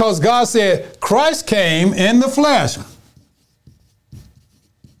 Why? Because God said, Christ came in the flesh.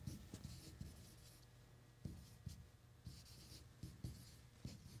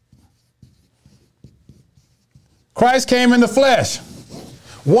 Christ came in the flesh.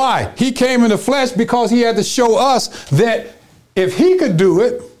 Why? He came in the flesh because he had to show us that if he could do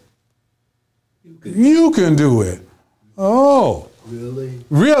it, you can do it. Oh. Really?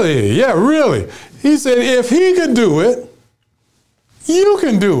 Really? Yeah, really. He said, if he could do it, you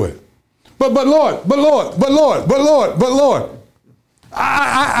can do it. but Lord, but Lord, but Lord, but Lord, but Lord.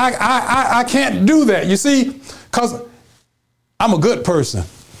 I can't do that, you see, because I'm a good person.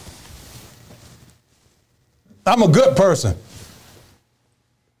 I'm a good person.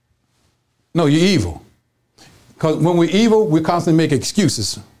 No, you're evil. Because when we're evil, we constantly make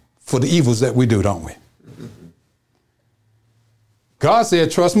excuses for the evils that we do, don't we? God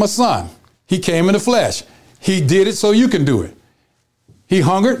said, trust my son. He came in the flesh. He did it so you can do it. He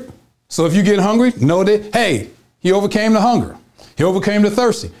hungered. So if you get hungry, know that, hey, he overcame the hunger. He overcame the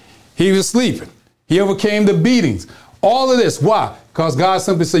thirsty. He was sleeping. He overcame the beatings. All of this. Why? Because God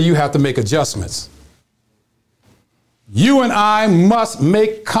simply said you have to make adjustments. You and I must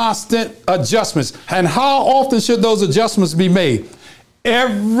make constant adjustments. And how often should those adjustments be made?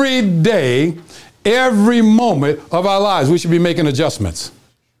 Every day, every moment of our lives, we should be making adjustments.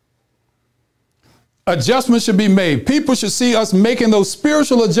 Adjustments should be made. People should see us making those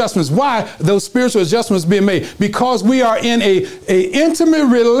spiritual adjustments. Why those spiritual adjustments being made? Because we are in a intimate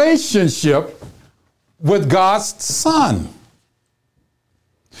relationship with God's Son.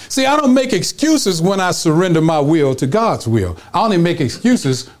 See, I don't make excuses when I surrender my will to God's will. I only make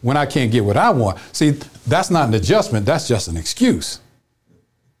excuses when I can't get what I want. See, that's not an adjustment. That's just an excuse.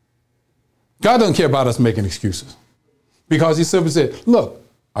 God doesn't care about us making excuses because he simply said, look,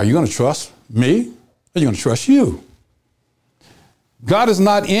 are you going to trust me? Or are you going to trust you? God is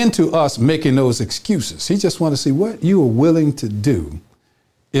not into us making those excuses. He just wants to see what you are willing to do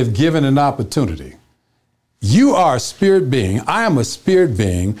if given an opportunity. You are a spirit being. I am a spirit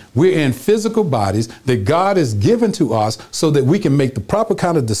being. We're in physical bodies that God has given to us so that we can make the proper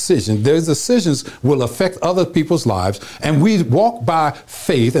kind of decision. Those decisions will affect other people's lives. And we walk by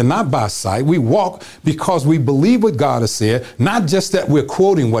faith and not by sight. We walk because we believe what God has said, not just that we're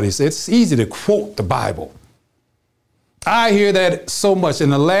quoting what he said. It's easy to quote the Bible. I hear that so much. In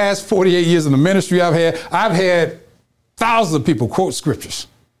the last 48 years in the ministry I've had thousands of people quote scriptures.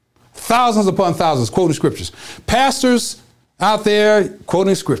 Thousands upon thousands quoting scriptures. Pastors out there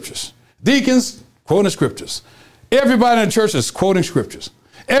quoting scriptures. Deacons quoting scriptures. Everybody in the church is quoting scriptures.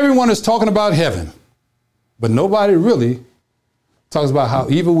 Everyone is talking about heaven. But nobody really talks about how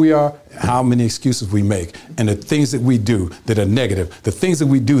evil we are, how many excuses we make, and the things that we do that are negative, the things that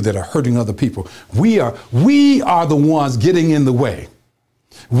we do that are hurting other people. We are the ones getting in the way.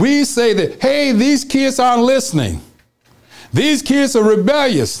 We say that, hey, these kids aren't listening. These kids are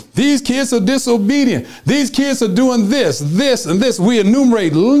rebellious. These kids are disobedient. These kids are doing this, this, and this. We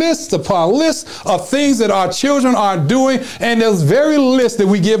enumerate lists upon lists of things that our children are doing. And those very lists that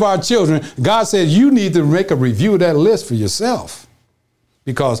we give our children, God said, you need to make a review of that list for yourself.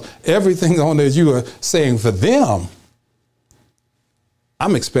 Because everything on there you are saying for them,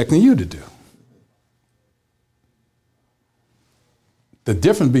 I'm expecting you to do. The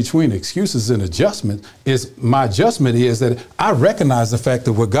difference between excuses and adjustment is my adjustment is that I recognize the fact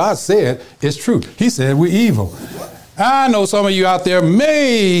that what God said is true. He said we're evil. I know some of you out there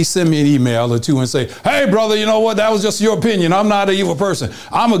may send me an email or two and say, hey, brother, you know what? That was just your opinion. I'm not an evil person.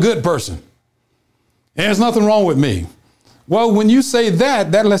 I'm a good person. And there's nothing wrong with me. Well, when you say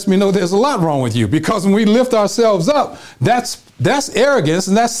that, that lets me know there's a lot wrong with you, because when we lift ourselves up, that's arrogance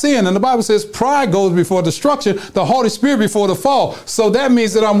and that's sin. And the Bible says pride goes before destruction, the Holy Spirit before the fall. So that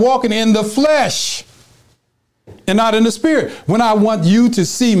means that I'm walking in the flesh and not in the spirit. When I want you to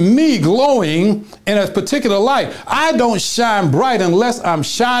see me glowing in a particular light, I don't shine bright unless I'm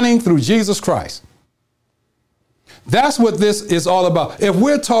shining through Jesus Christ. That's what this is all about. If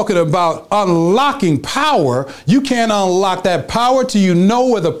we're talking about unlocking power, you can't unlock that power till you know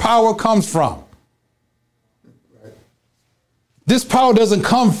where the power comes from. This power doesn't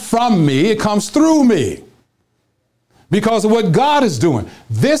come from me, it comes through me because of what God is doing.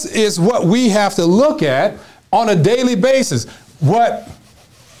 This is what we have to look at on a daily basis. I'll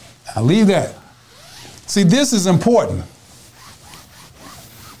leave that. See, this is important.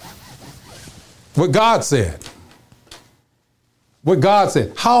 What God said. What God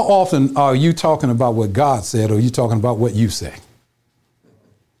said. How often are you talking about what God said, or are you talking about what you say?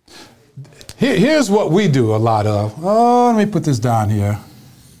 Here's what we do a lot of. Oh, let me put this down here.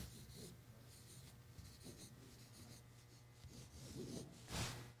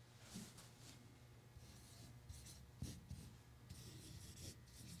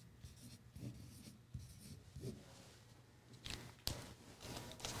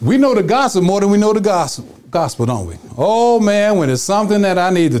 We know the gospel more than we know the gospel, don't we? Oh, man, when it's something that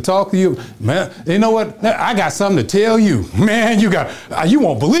I need to talk to you, man, you know what? I got something to tell you. Man, you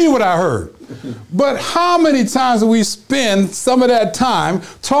won't believe what I heard. But how many times do we spend some of that time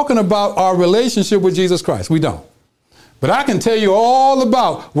talking about our relationship with Jesus Christ? We don't. But I can tell you all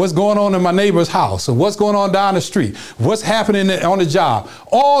about what's going on in my neighbor's house and what's going on down the street, what's happening on the job.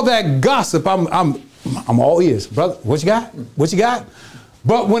 All that gossip, I'm all ears. Brother, what you got? What you got?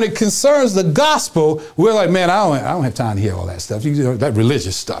 But when it concerns the gospel, we're like, man, I don't have time to hear all that stuff. That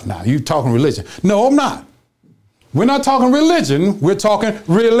religious stuff now. You talking religion. No, I'm not. We're not talking religion. We're talking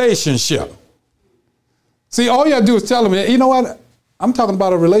relationship. See, all you have to do is tell them, you know what? I'm talking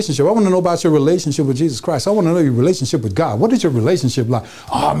about a relationship. I want to know about your relationship with Jesus Christ. I want to know your relationship with God. What is your relationship like?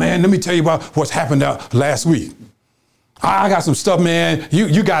 Oh, man, let me tell you about what's happened last week. I got some stuff, man.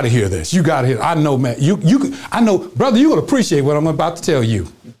 You got to hear this. You got to hear it. I know, man. I know, brother, you're going to appreciate what I'm about to tell you.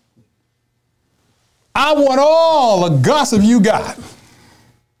 I want all the gossip you got.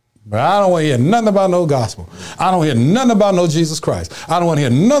 But I don't want to hear nothing about no gospel. I don't hear nothing about no Jesus Christ. I don't want to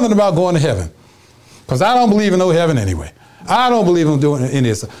hear nothing about going to heaven. Because I don't believe in no heaven anyway. I don't believe in doing any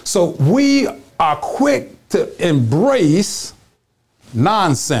of this. So we are quick to embrace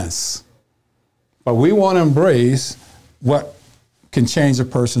nonsense. But we want to embrace what can change a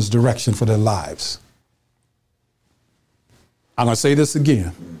person's direction for their lives. I'm going to say this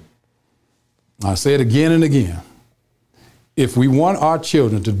again. I'll say it again and again. If we want our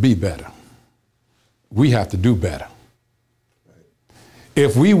children to be better, we have to do better.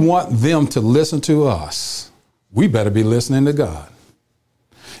 If we want them to listen to us, we better be listening to God.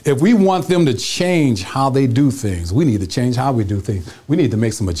 If we want them to change how they do things, we need to change how we do things. We need to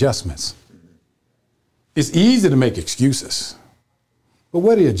make some adjustments. It's easy to make excuses, but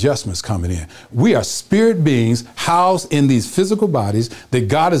where are the adjustments coming in? We are spirit beings housed in these physical bodies that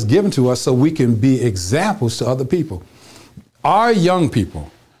God has given to us so we can be examples to other people. Our young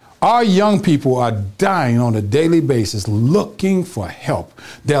people are dying on a daily basis looking for help.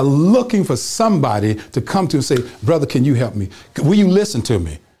 They're looking for somebody to come to and say, brother, can you help me? Will you listen to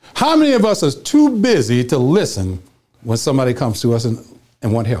me? How many of us are too busy to listen when somebody comes to us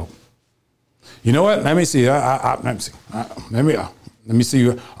and want help? You know what? Let me see. Let me see.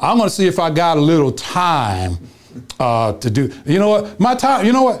 I'm going to see if I got a little time to do. You know what? My time.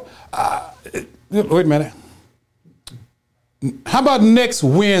 You know what? Wait a minute. How about next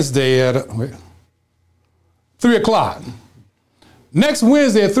Wednesday at 3 o'clock? Next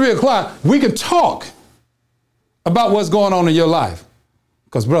Wednesday at 3 o'clock, we can talk about what's going on in your life.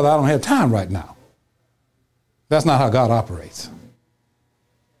 Because, brother, I don't have time right now. That's not how God operates.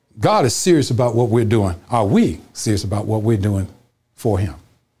 God is serious about what we're doing. Are we serious about what we're doing for him?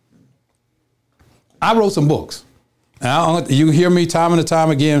 I wrote some books. Now, you hear me time and time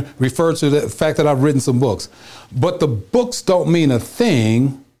again refer to the fact that I've written some books. But the books don't mean a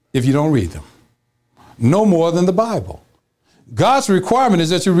thing if you don't read them. No more than the Bible. God's requirement is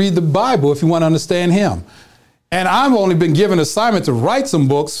that you read the Bible if you want to understand him. And I've only been given an assignment to write some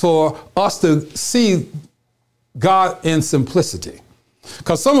books for us to see God in simplicity.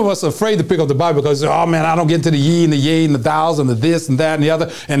 Because some of us are afraid to pick up the Bible because, oh man, I don't get into the ye and the yea and the thous and the this and that and the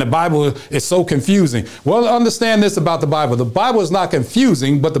other. And the Bible is so confusing. Well, understand this about the Bible. The Bible is not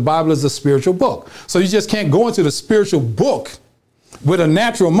confusing, but the Bible is a spiritual book. So you just can't go into the spiritual book with a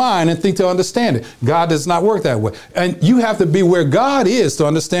natural mind and think to understand it. God does not work that way. And you have to be where God is to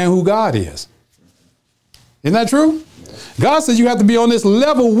understand who God is. Isn't that true? God says you have to be on this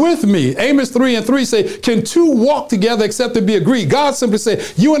level with me. Amos 3:3 say, can two walk together except to be agreed? God simply said,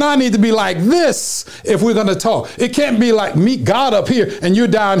 you and I need to be like this if we're going to talk. It can't be like meet God up here and you're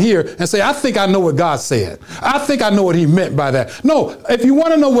down here and say, I think I know what God said. I think I know what he meant by that. No, if you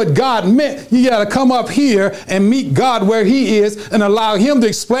want to know what God meant, you got to come up here and meet God where he is and allow him to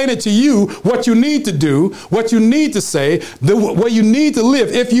explain it to you, what you need to do, what you need to say, where you need to live.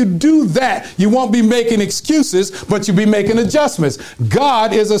 If you do that, you won't be making excuses, but you'll be making adjustments.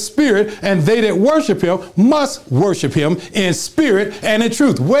 God is a spirit, and they that worship him must worship him in spirit and in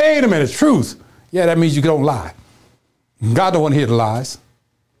truth. Wait a minute, truth. Yeah, that means you don't lie. God don't want to hear the lies.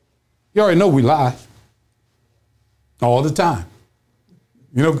 You already know we lie all the time.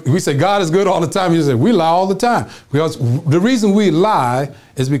 You know, we say God is good all the time. You say we lie all the time. Because the reason we lie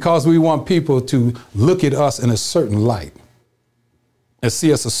is because we want people to look at us in a certain light and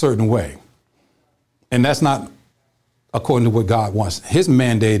see us a certain way. And that's not according to what God wants. His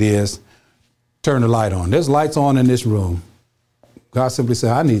mandate is turn the light on. There's lights on in this room. God simply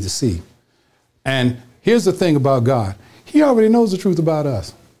said, I need to see. And here's the thing about God. He already knows the truth about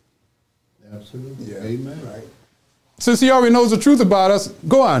us. Absolutely. Yeah. Amen. Right. Since he already knows the truth about us,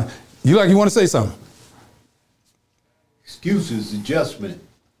 go on. You want to say something? Excuses, adjustment.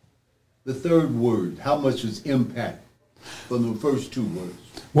 The third word, how much is impact from the first two words?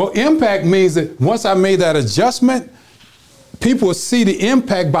 Well, impact means that once I made that adjustment, people will see the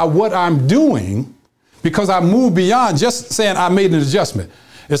impact by what I'm doing because I moved beyond just saying I made an adjustment.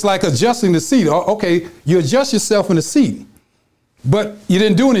 It's like adjusting the seat. Okay, you adjust yourself in the seat, but you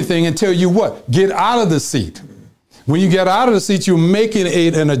didn't do anything until you what? Get out of the seat. When you get out of the seat, you're making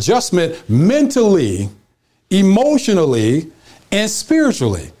an adjustment mentally, emotionally, and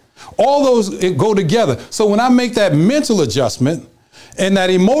spiritually. All those go together. So when I make that mental adjustment and that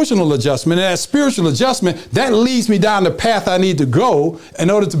emotional adjustment and that spiritual adjustment, that leads me down the path I need to go in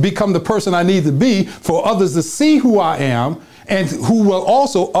order to become the person I need to be for others to see who I am and who will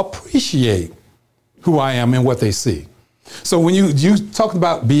also appreciate who I am and what they see. So when you talk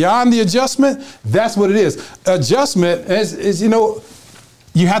about beyond the adjustment, that's what it is. Adjustment is,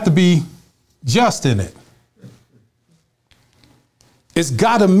 you have to be just in it. It's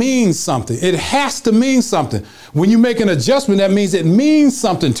got to mean something. It has to mean something. When you make an adjustment, that means it means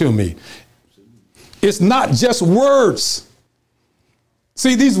something to me. It's not just words.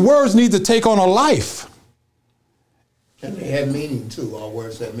 See, these words need to take on a life. And they have meaning too. All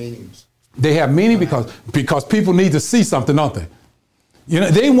words have meanings. They have meaning because people need to see something, don't they?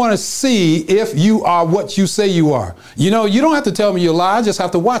 They want to see if you are what you say you are. You don't have to tell me you lie. I just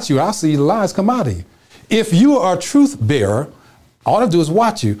have to watch you. I'll see the lies come out of you. If you are a truth bearer, all I do is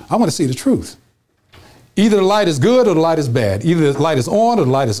watch you. I want to see the truth. Either the light is good or the light is bad. Either the light is on or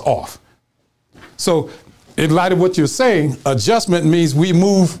the light is off. So in light of what you're saying, adjustment means we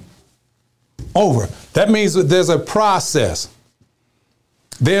move over. That means that there's a process.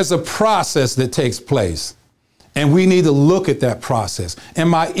 There's a process that takes place. And we need to look at that process.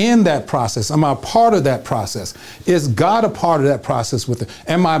 Am I in that process? Am I a part of that process? Is God a part of that process with it?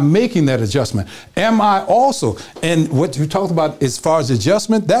 Am I making that adjustment? Am I also, and what you talked about as far as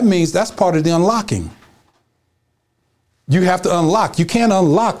adjustment, that means that's part of the unlocking. You have to unlock. You can't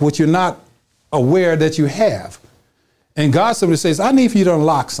unlock what you're not aware that you have. And God simply says, I need for you to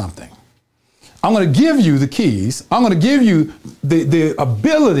unlock something. I'm going to give you the keys. I'm going to give you the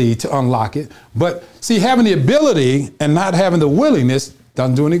ability to unlock it. But see, having the ability and not having the willingness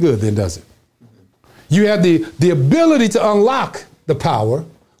doesn't do any good then, does it? You have the ability to unlock the power,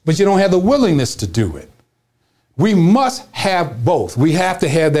 but you don't have the willingness to do it. We must have both. We have to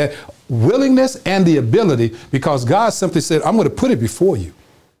have that willingness and the ability because God simply said, I'm going to put it before you.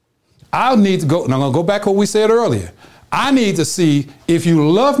 I'll need to go, and I'm going to go back to what we said earlier. I need to see if you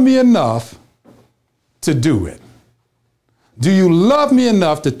love me enough to do it. Do you love me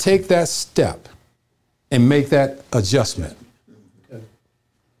enough to take that step and make that adjustment? Okay.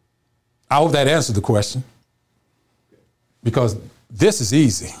 I hope that answered the question because this is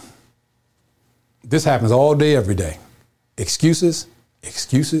easy. This happens all day, every day. Excuses,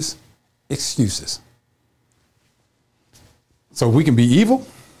 excuses, excuses. So we can be evil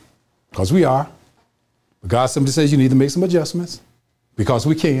because we are. But God simply says you need to make some adjustments because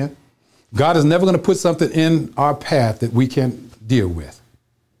we can. God is never going to put something in our path that we can't deal with.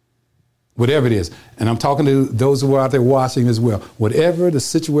 Whatever it is. And I'm talking to those who are out there watching as well. Whatever the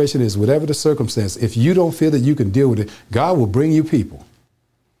situation is, whatever the circumstance, if you don't feel that you can deal with it, God will bring you people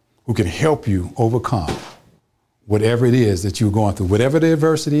who can help you overcome whatever it is that you're going through, whatever the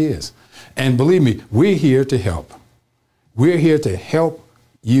adversity is. And believe me, we're here to help. We're here to help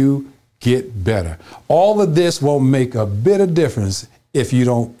you get better. All of this won't make a bit of difference if you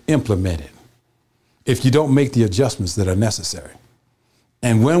don't implement it, if you don't make the adjustments that are necessary.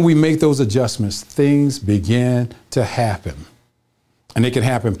 And when we make those adjustments, things begin to happen. And they can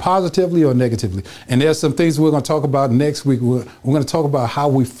happen positively or negatively. And there's some things we're going to talk about next week. We're going to talk about how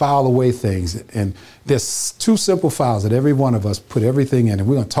we file away things. And there's 2 simple files that every one of us put everything in. And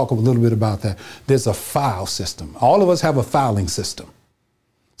we're going to talk a little bit about that. There's a file system. All of us have a filing system.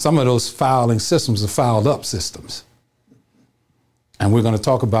 Some of those filing systems are filed up systems. And we're going to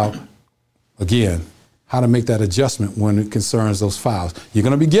talk about, again, how to make that adjustment when it concerns those files. You're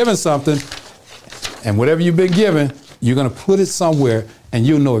going to be given something, and whatever you've been given, you're going to put it somewhere, and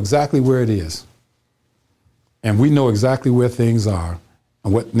you'll know exactly where it is. And we know exactly where things are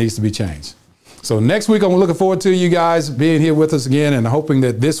and what needs to be changed. So next week, I'm looking forward to you guys being here with us again and hoping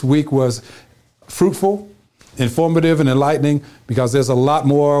that this week was fruitful, informative, and enlightening, because there's a lot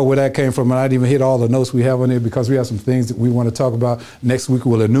more where that came from. And I didn't even hit all the notes we have on there because we have some things that we want to talk about. Next week,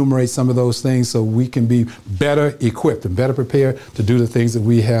 we'll enumerate some of those things so we can be better equipped and better prepared to do the things that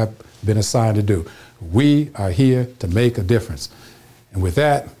we have been assigned to do. We are here to make a difference. And with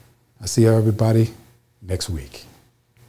that, I'll see everybody next week.